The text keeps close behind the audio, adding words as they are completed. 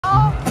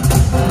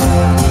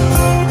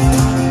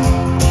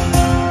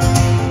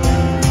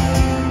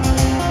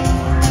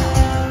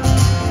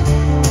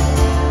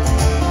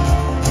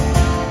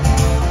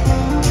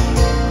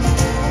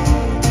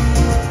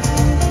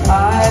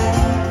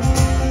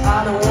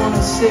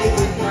to say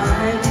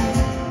goodnight,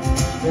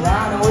 but I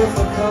know if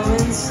I come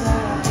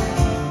inside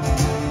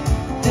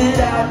that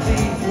I'd be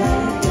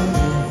playing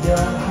with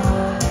your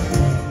heart,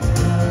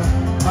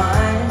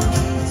 mine.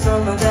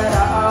 Something that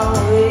I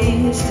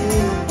always do,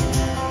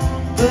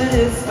 but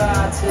if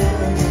I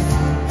tell you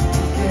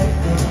to get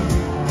there,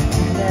 I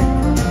can let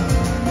go,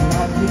 and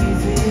I'd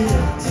leave it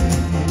up to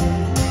you.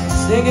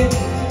 Sing it.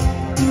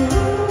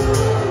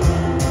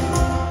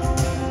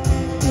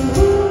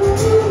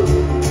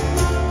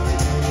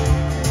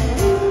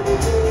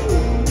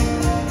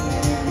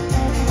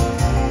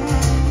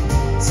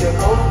 So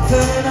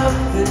open up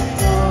the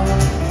door,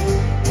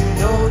 and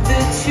know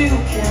that you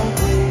can't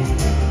wait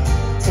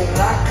till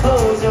our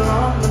clothes are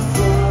on the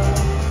floor,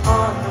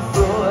 on the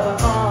floor,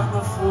 on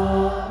the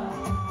floor.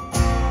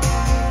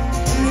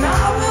 And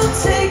I will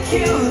take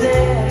you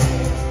there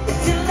if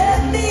you let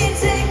me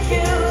take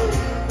you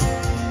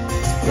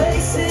to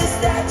places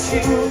that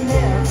you've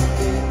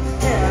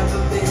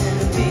never been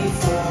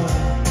before.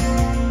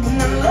 And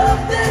I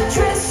love that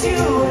dress you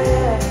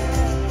wear,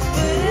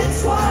 but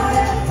it's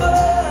whatever,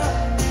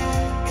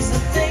 'cause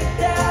I think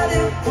that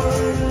it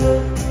would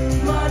look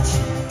much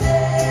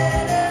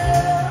better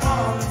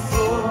on the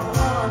floor,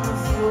 on the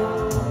floor.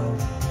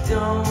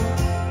 Don't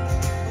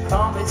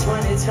call me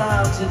 20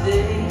 times a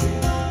day,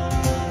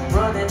 I'm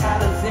running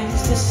out of things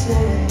to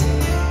say.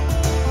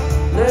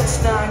 Let's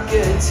not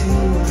get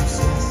too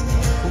obsessed,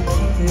 we'll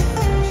keep it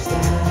fresh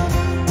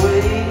that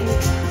way.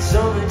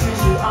 Something you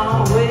should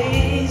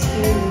always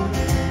do,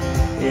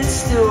 it's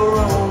still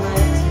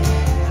romantic,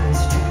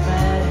 it's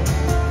dramatic.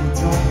 It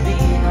don't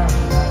mean I'm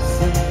not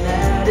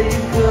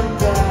fanatic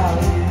about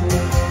you.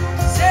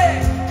 Say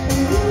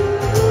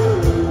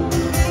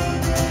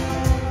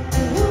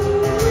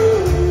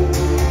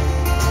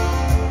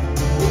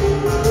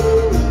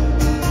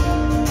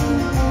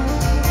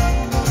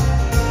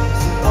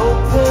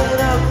open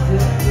up the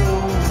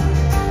door,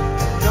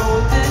 know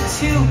that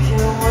you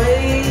can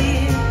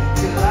wait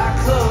till our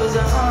clothes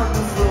are on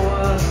the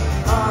floor,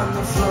 on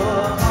the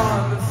floor,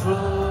 on the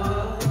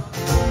floor.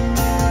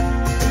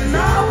 And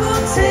I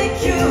will take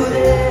you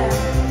there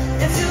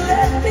if you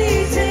let me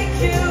take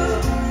you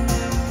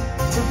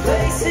to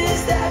places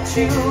that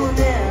you've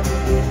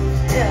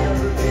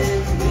never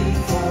been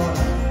before.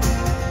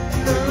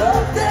 The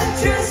love that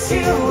dress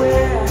you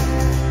wear,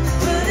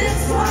 but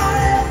it's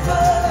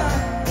whatever,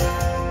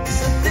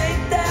 'cause I think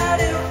that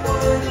it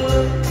would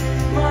look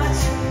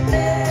much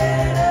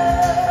better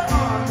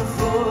on the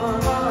floor,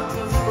 on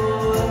the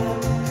floor,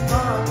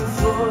 on the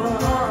floor,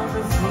 on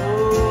the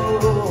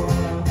floor.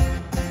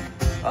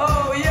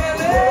 Oh yeah,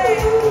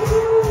 babe.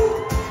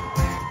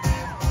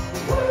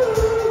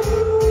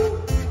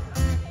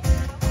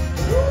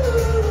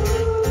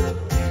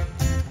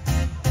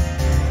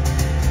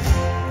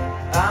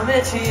 I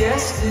met you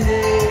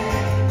yesterday,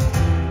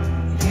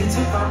 you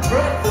took my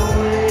breath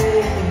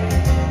away.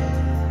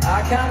 I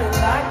kinda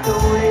like the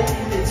way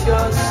that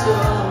you're so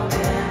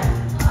damn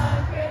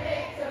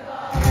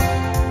unpredictable.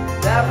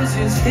 That was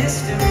just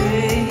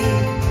history,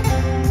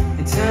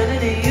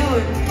 eternity, you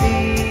and me,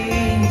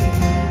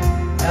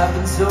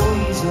 happened so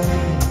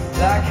easily,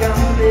 like I'm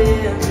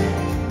living.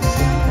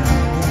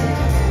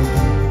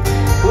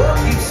 World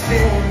keeps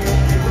spinning,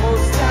 it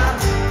won't stop,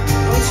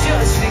 it's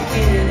just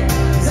beginning.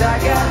 'Cause I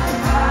got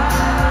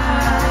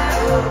high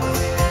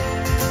hopes,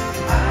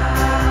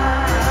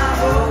 high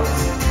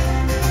hopes,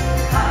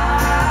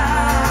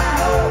 high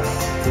hopes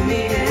for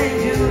me and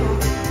you.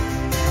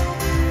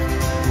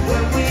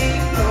 When we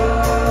go,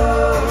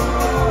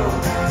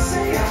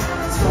 say I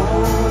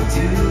told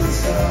you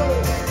so.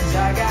 'Cause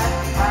I got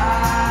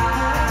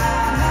high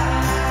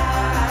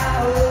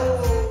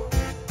hopes.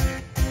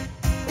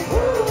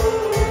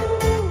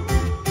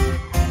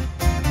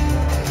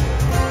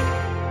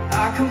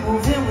 I can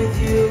move in with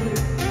you,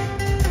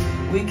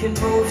 we can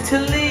move to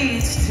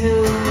Leeds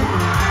too.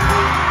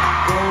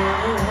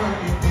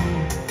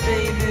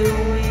 Maybe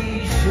we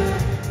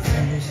should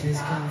finish this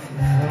coffee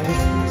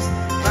first.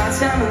 Might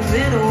sound a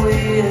little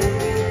weird,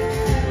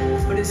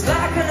 but it's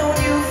like I know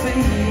you for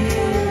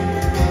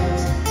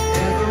years.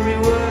 Every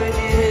word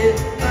you hit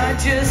might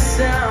just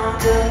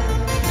sound a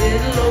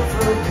little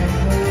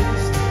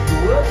overrehearsed. The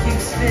world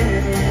keeps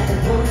spinning,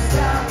 it won't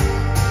stop,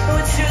 no,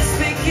 it's just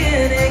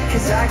beginning.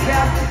 'Cause I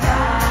got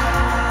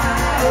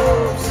high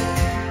hopes.